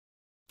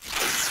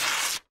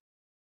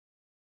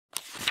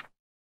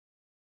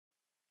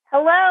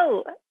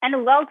Hello,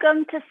 and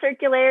welcome to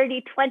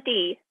Circularity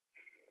 20.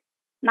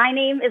 My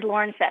name is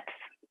Lauren Phipps.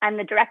 I'm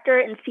the Director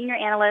and Senior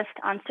Analyst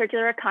on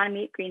Circular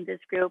Economy at GreenBiz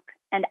Group,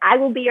 and I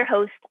will be your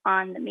host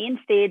on the main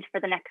stage for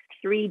the next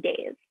 3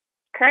 days.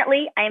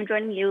 Currently, I am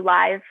joining you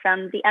live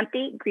from the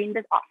empty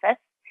GreenBiz office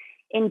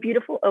in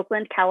beautiful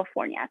Oakland,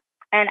 California.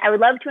 And I would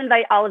love to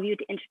invite all of you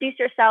to introduce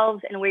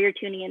yourselves and where you're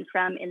tuning in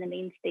from in the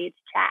main stage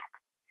chat.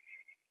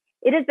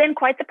 It has been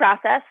quite the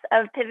process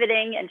of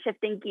pivoting and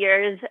shifting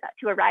gears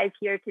to arrive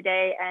here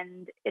today,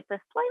 and it's a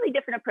slightly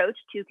different approach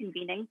to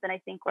convening than I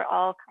think we're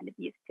all kind of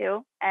used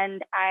to.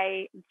 And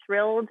I am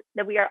thrilled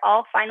that we are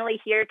all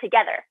finally here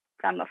together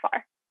from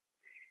afar.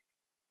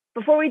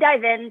 Before we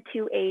dive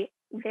into a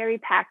very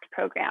packed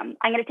program,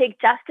 I'm going to take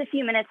just a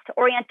few minutes to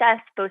orient us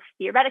both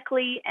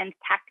theoretically and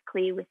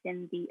tactically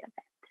within the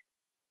event.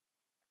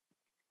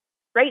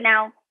 Right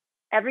now,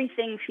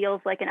 everything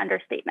feels like an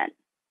understatement.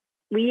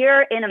 We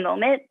are in a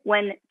moment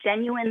when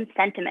genuine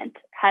sentiment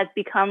has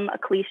become a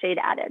cliched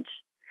adage.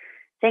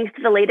 Thanks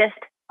to the latest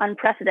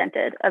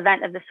unprecedented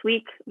event of this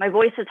week, my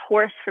voice is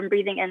hoarse from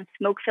breathing in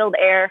smoke-filled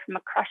air from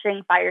a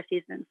crushing fire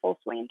season in full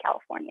swing in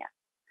California.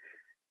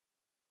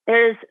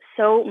 There's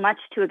so much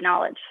to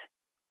acknowledge: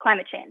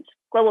 climate change,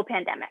 global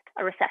pandemic,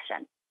 a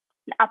recession,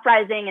 an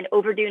uprising and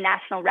overdue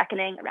national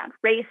reckoning around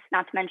race,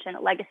 not to mention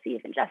a legacy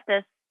of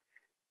injustice,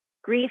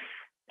 grief,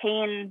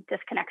 pain,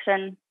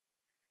 disconnection.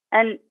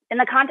 And in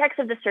the context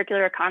of the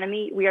circular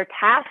economy, we are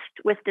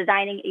tasked with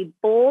designing a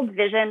bold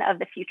vision of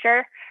the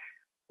future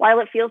while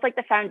it feels like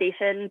the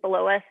foundation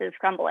below us is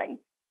crumbling.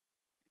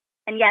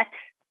 And yet,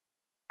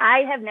 I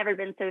have never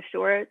been so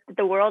sure that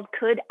the world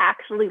could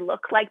actually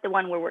look like the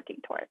one we're working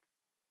towards: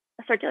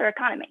 a circular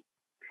economy.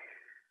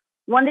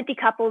 One that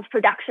decouples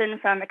production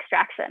from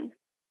extraction,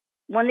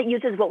 one that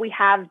uses what we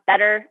have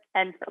better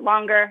and for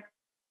longer,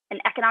 an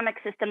economic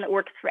system that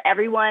works for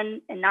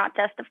everyone and not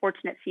just the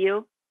fortunate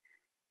few,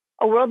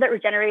 a world that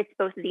regenerates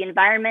both the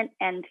environment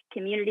and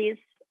communities,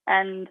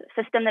 and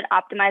a system that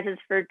optimizes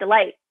for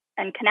delight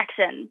and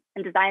connection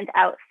and designs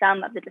out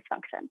some of the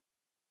dysfunction.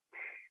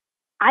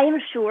 I am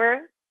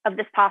sure of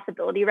this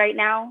possibility right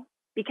now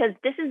because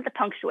this is the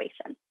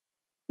punctuation.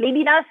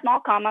 Maybe not a small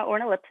comma or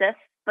an ellipsis,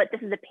 but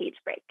this is a page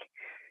break.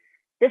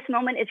 This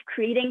moment is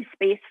creating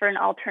space for an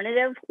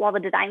alternative while the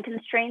design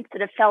constraints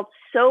that have felt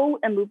so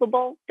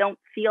immovable don't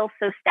feel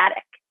so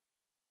static.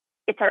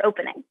 It's our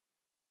opening.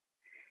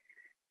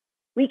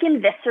 We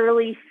can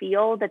viscerally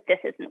feel that this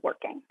isn't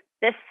working.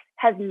 This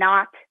has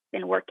not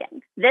been working.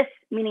 This,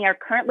 meaning our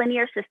current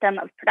linear system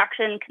of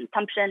production,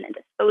 consumption, and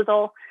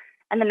disposal,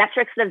 and the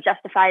metrics that have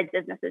justified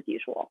business as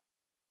usual.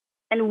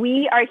 And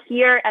we are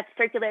here at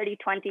Circularity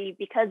 20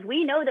 because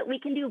we know that we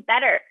can do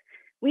better.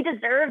 We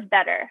deserve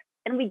better.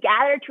 And we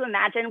gather to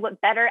imagine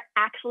what better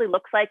actually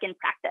looks like in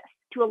practice,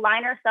 to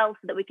align ourselves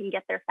so that we can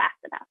get there fast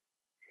enough.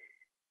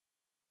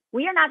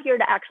 We are not here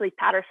to actually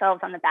pat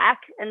ourselves on the back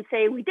and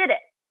say we did it.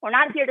 We're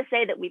not here to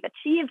say that we've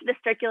achieved the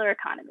circular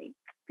economy,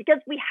 because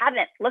we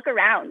haven't. Look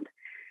around.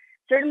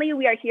 Certainly,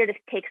 we are here to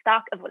take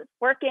stock of what is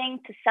working,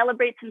 to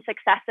celebrate some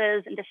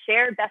successes, and to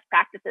share best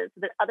practices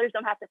so that others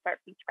don't have to start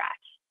from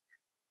scratch.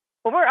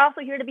 But we're also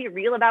here to be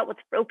real about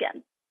what's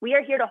broken. We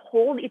are here to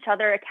hold each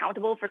other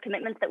accountable for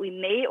commitments that we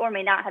may or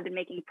may not have been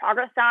making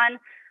progress on,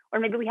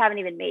 or maybe we haven't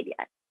even made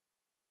yet.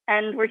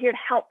 And we're here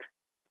to help,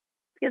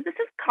 because this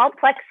is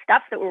complex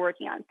stuff that we're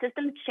working on.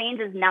 Systems change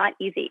is not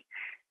easy.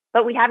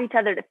 But we have each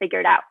other to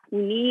figure it out.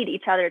 We need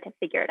each other to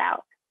figure it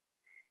out.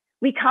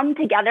 We come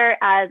together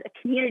as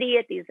a community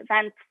at these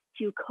events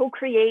to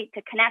co-create,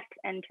 to connect,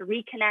 and to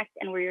reconnect.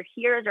 And we're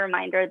here as a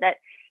reminder that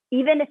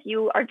even if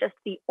you are just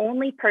the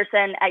only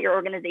person at your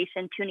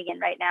organization tuning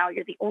in right now,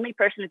 you're the only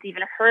person that's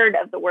even heard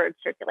of the word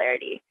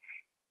circularity,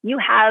 you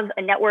have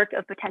a network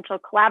of potential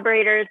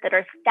collaborators that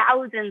are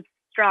thousands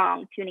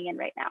strong tuning in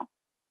right now.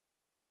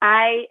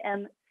 I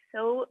am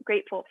so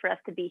grateful for us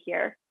to be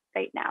here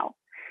right now,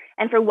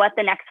 and for what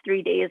the next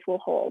 3 days will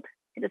hold.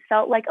 It has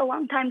felt like a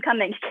long time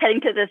coming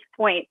getting to this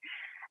point.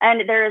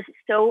 And there is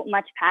so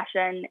much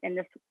passion in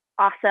this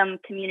awesome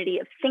community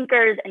of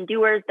thinkers and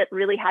doers that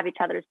really have each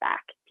other's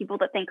back. People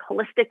that think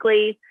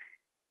holistically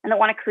and that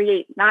want to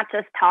create, not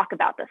just talk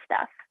about this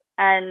stuff.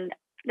 And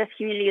this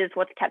community is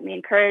what's kept me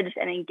encouraged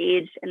and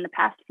engaged in the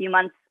past few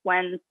months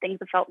when things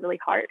have felt really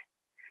hard.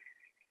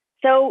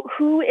 So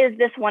who is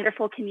this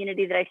wonderful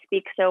community that I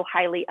speak so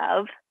highly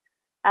of?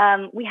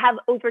 We have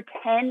over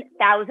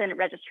 10,000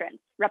 registrants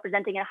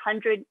representing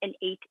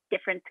 108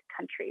 different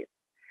countries.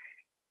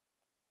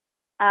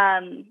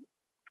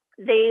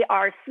 They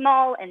are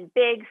small and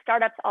big,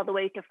 startups all the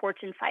way to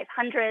Fortune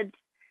 500s.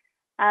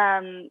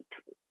 And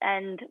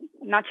I'm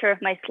not sure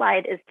if my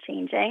slide is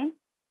changing.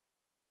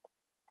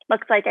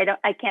 Looks like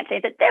I can't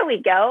change it. There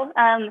we go.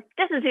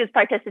 This is who's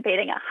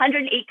participating.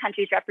 108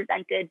 countries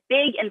represented,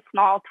 big and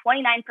small,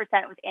 29%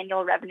 with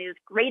annual revenues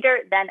greater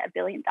than $1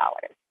 billion.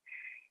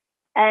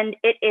 And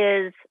it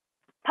is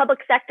public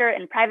sector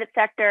and private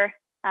sector.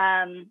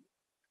 There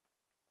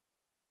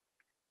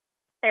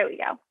we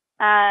go.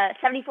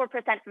 74%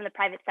 from the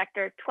private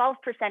sector, 12%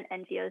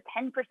 NGOs,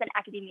 10%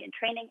 academia and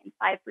training, and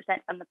 5%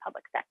 from the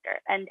public sector.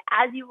 And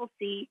as you will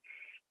see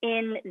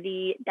in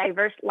the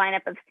diverse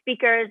lineup of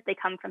speakers, they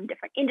come from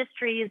different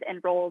industries and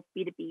roles,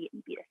 B2B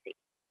and B2C.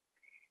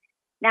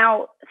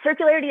 Now,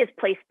 circularity is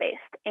place-based,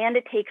 and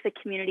it takes a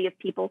community of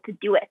people to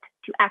do it,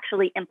 to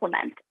actually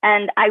implement.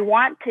 And I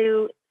want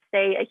to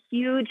say a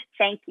huge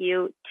thank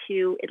you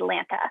to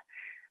Atlanta,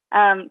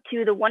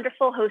 to the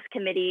wonderful host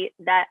committee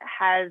that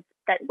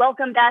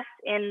welcomed us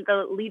in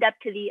the lead up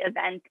to the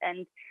event.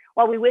 And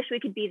while we wish we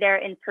could be there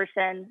in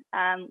person,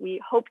 we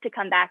hope to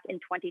come back in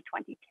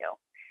 2022.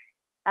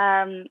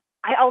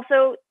 I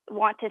also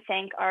want to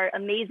thank our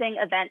amazing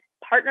event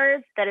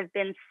partners that have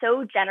been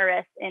so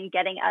generous in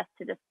getting us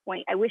to this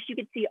point. I wish you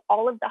could see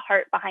all of the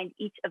heart behind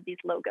each of these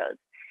logos.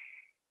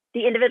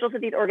 The individuals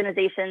of these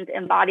organizations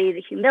embody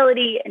the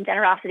humility and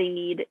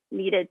generosity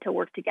needed to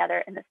work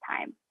together in this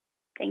time.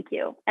 Thank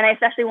you. And I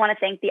especially want to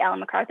thank the Ellen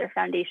MacArthur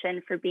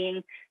Foundation for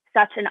being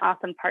such an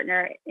awesome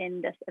partner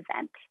in this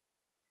event.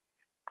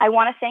 I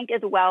want to thank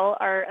as well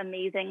our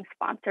amazing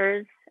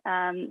sponsors.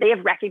 They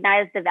have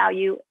recognized the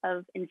value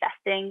of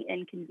investing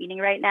in convening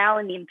right now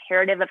and the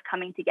imperative of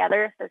coming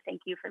together. So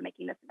thank you for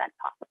making this event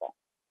possible.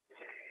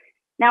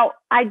 Now,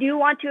 I do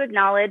want to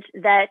acknowledge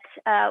that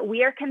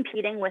we are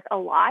competing with a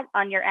lot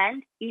on your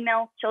end,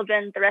 email,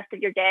 children, the rest of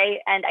your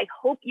day, and I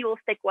hope you will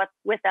stick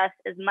with us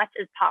as much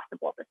as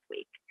possible this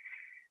week.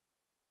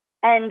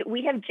 And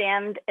we have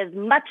jammed as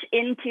much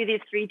into these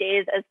 3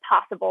 days as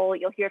possible.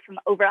 You'll hear from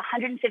over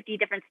 150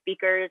 different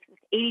speakers,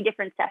 80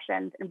 different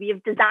sessions, and we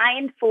have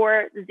designed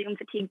for the Zoom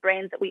fatigue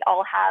brains that we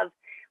all have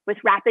with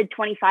rapid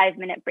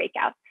 25-minute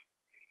breakouts.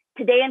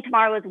 Today and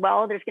tomorrow as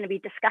well, there's going to be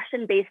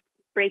discussion-based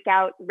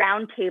breakout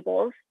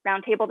roundtable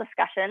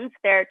discussions.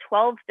 They're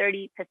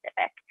 12:30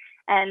 Pacific,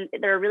 and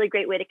they're a really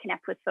great way to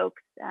connect with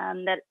folks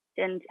and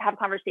have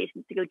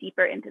conversations to go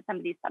deeper into some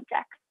of these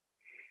subjects.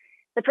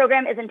 The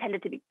program is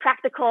intended to be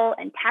practical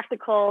and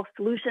tactical,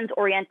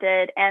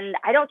 solutions-oriented, and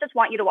I don't just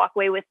want you to walk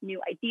away with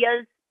new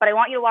ideas, but I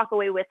want you to walk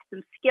away with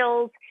some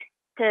skills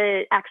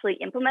to actually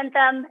implement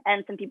them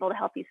and some people to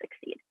help you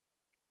succeed.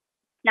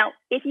 Now,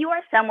 if you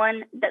are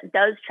someone that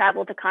does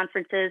travel to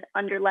conferences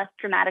under less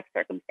dramatic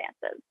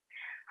circumstances,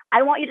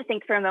 I want you to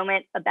think for a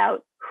moment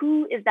about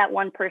who is that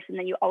one person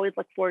that you always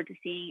look forward to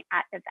seeing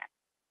at events.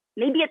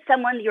 Maybe it's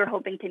someone that you're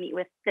hoping to meet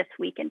with this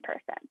week in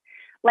person.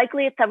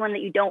 Likely it's someone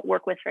that you don't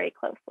work with very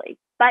closely.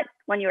 But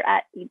when you're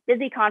at a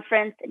busy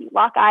conference and you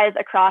lock eyes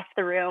across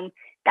the room,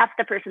 that's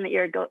the person that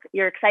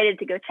you're excited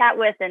to go chat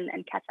with and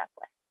catch up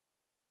with.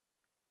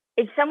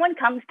 If someone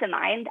comes to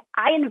mind,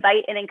 I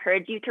invite and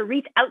encourage you to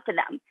reach out to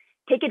them.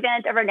 Take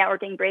advantage of our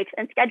networking breaks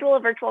and schedule a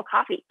virtual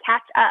coffee.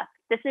 Catch up.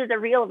 This is a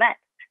real event.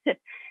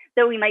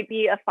 Though we might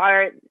be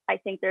afar, I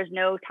think there's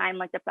no time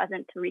like the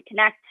present to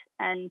reconnect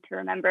and to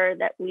remember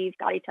that we've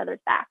got each other's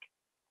back.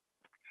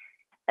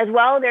 As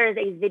well, there is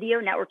a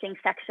video networking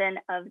section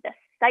of the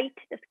site.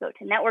 Just go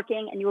to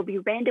networking and you will be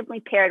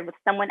randomly paired with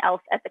someone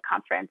else at the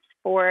conference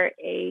for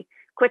a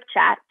quick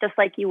chat, just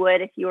like you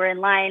would if you were in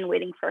line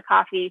waiting for a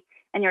coffee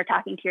and you're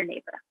talking to your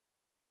neighbor.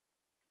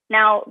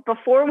 Now,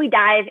 before we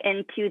dive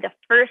into the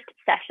first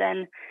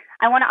session,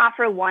 I want to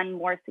offer one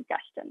more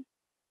suggestion.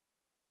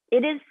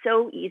 It is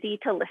so easy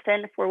to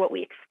listen for what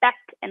we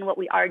expect and what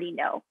we already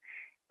know,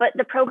 but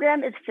the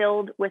program is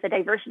filled with a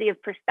diversity of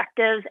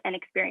perspectives and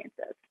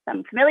experiences,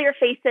 some familiar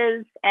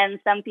faces and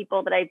some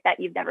people that I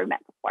bet you've never met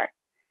before.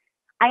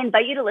 I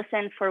invite you to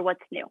listen for what's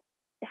new,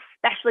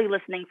 especially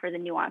listening for the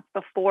nuance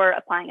before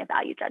applying a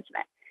value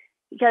judgment,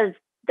 because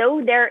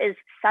though there is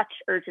such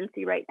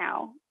urgency right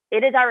now,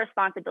 it is our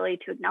responsibility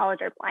to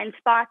acknowledge our blind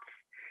spots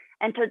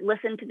and to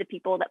listen to the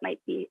people that might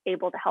be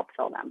able to help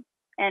fill them.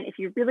 And if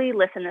you really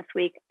listen this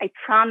week, I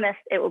promise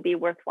it will be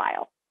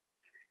worthwhile.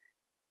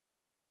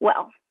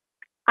 Well,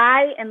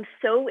 I am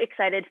so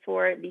excited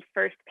for the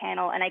first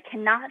panel, and I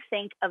cannot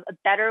think of a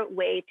better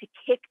way to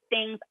kick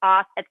things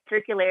off at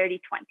Circularity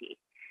 20.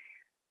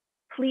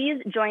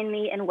 Please join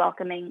me in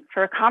welcoming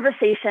for a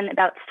conversation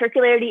about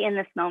circularity in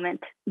this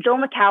moment,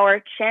 Joel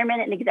McCower, Chairman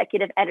and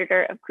Executive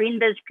Editor of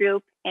GreenBiz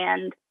Group,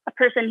 and a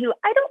person who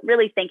I don't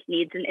really think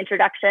needs an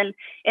introduction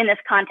in this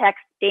context,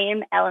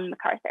 Dame Ellen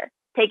MacArthur.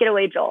 Take it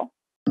away, Joel.